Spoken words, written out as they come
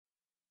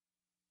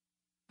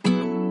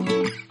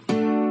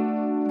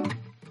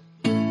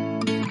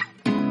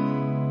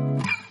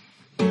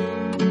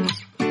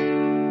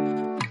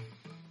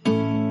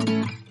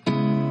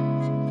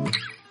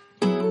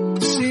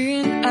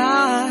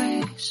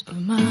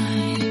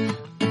mine.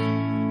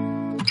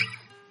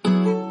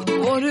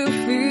 What do you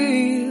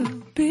feel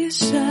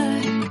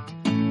beside?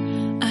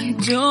 I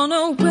don't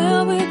know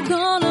where we're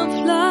gonna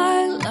fly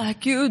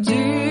like you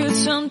did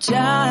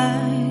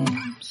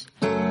sometimes.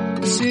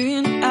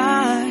 Seeing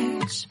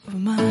eyes of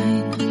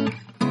mine.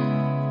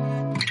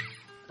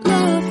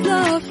 Love,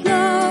 love,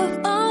 love,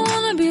 I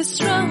wanna be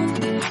strong,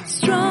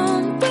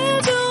 strong.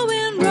 We're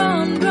doing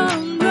wrong,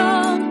 wrong,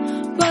 wrong,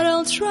 but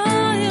I'll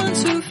try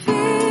to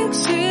fix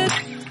it.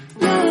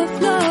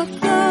 Love, love,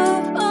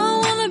 love,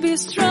 I wanna be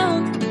strong,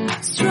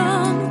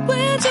 strong.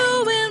 We're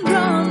doing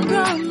wrong,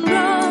 wrong,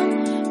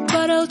 wrong,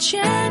 but I'll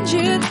change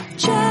it,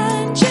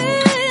 change it.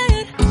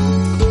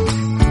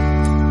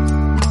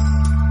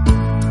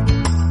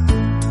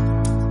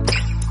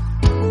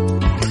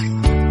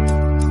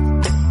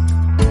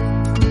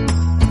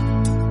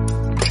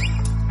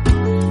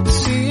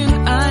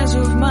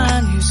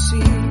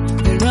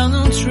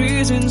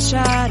 Trees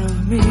inside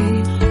of me.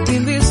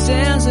 In this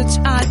desert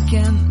I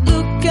can look